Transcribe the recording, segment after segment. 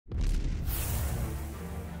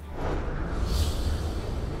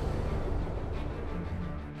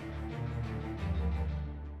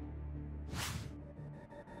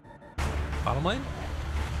bottom lane.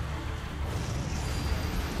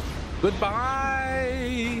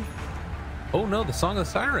 Goodbye. Oh no, the Song of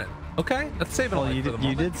the Siren. Okay, let's save it. Well,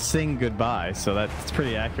 you did sing goodbye, so that's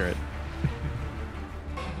pretty accurate.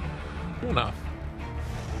 Good enough.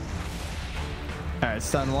 All right,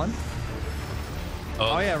 stun one.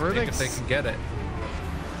 Oh yeah, Rubik. Rubik's. If they can get it.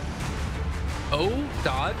 Oh,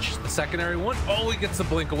 dodge the secondary one. Oh, he gets the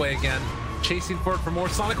blink away again. Chasing for it for more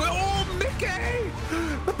Sonic Wave. Oh, Mickey!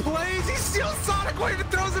 The plays. He steals Sonic Wave and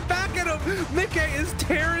throws it back at him. Mickey is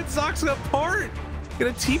tearing Soxa apart.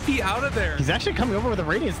 Gonna TP out of there. He's actually coming over with a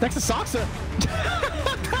Radiance next to Soxa.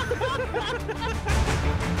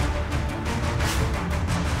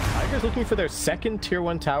 Tigers looking for their second tier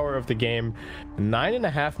 1 tower of the game.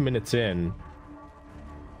 9.5 minutes in.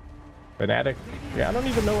 Fnatic, yeah, I don't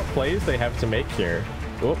even know what plays they have to make here.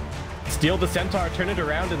 Oh, steal the Centaur, turn it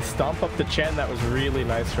around, and stomp up the Chen. That was really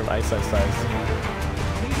nice from Ice.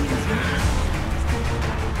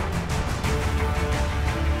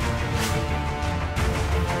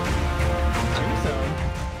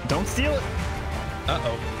 Don't steal it.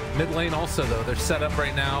 Uh-oh. Mid lane also, though. They're set up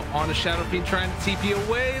right now on a Shadow Fiend trying to TP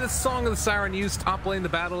away. The Song of the Siren used. Top lane, the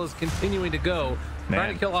battle is continuing to go.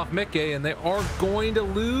 Trying to kill off Mickey, and they are going to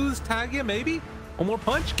lose. Tagia, maybe? One more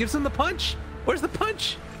punch? Gives him the punch. Where's the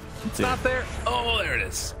punch? It's not there. Oh, there it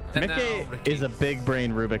is. And Mickey is a big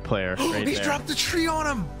brain Rubik player. Right He there. dropped the tree on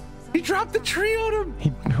him. He dropped the tree on him.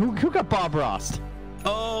 Who got Bob Rost?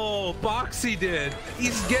 Oh, Boxy did.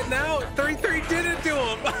 He's getting out. 3-3 did it to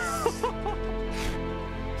him.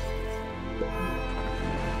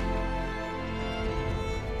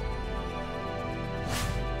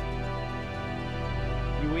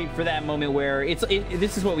 You wait for that moment where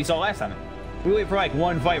this is what we saw last time. We wait for like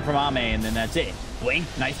one fight from Ame and then that's it. Blink,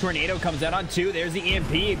 nice tornado comes out on 2. There's the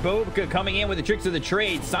EMP. Boba coming in with the tricks of the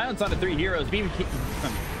trade. Silence on the 3 heroes.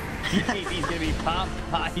 BKB's gonna be popped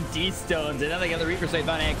by D-Stones. And then they got the Reaper Scythe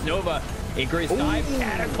on X Nova. A great dive.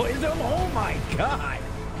 Cataclysm. Oh my god.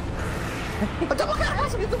 A double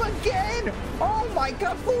cataclysm again! Oh my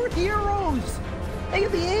god, 4 heroes! They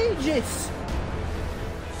have the Aegis!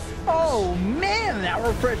 Oh man, that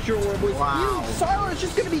refresher orb was huge! Siren's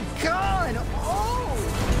just gonna be gone! Oh!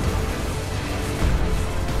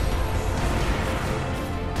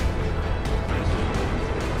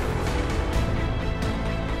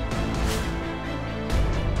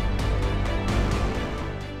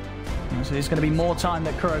 So there's going to be more time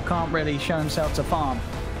that Kuro can't really show himself to farm.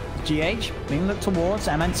 GH being looked towards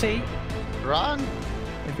MNT. Run!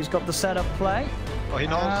 If he's got the setup play. Oh, he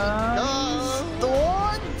knows.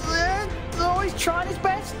 Oh, he's trying his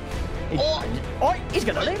best. He's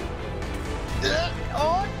going to live.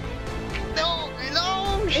 Oh, no,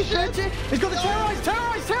 he's got the terrorize.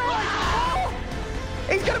 Oh,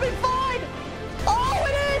 he's going to be fine. Oh,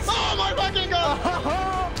 it is. Oh, my fucking god.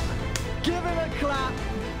 Oh, give him a clap.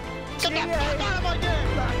 Get the fuck out of my game.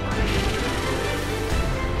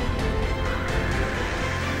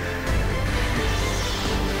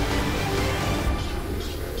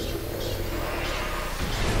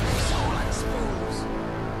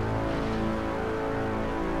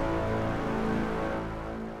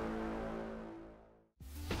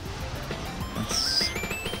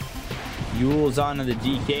 Yule's onto the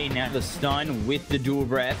DK, now the stun with the dual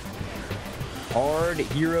breath. Hard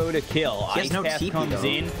hero to kill. Ice Path comes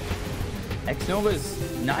in. X-Nova's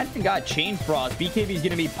not even got Chain Frost. BKB's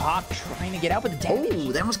gonna be popped, trying to get out with the damage.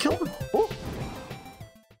 Oh, that almost killed him. Oh,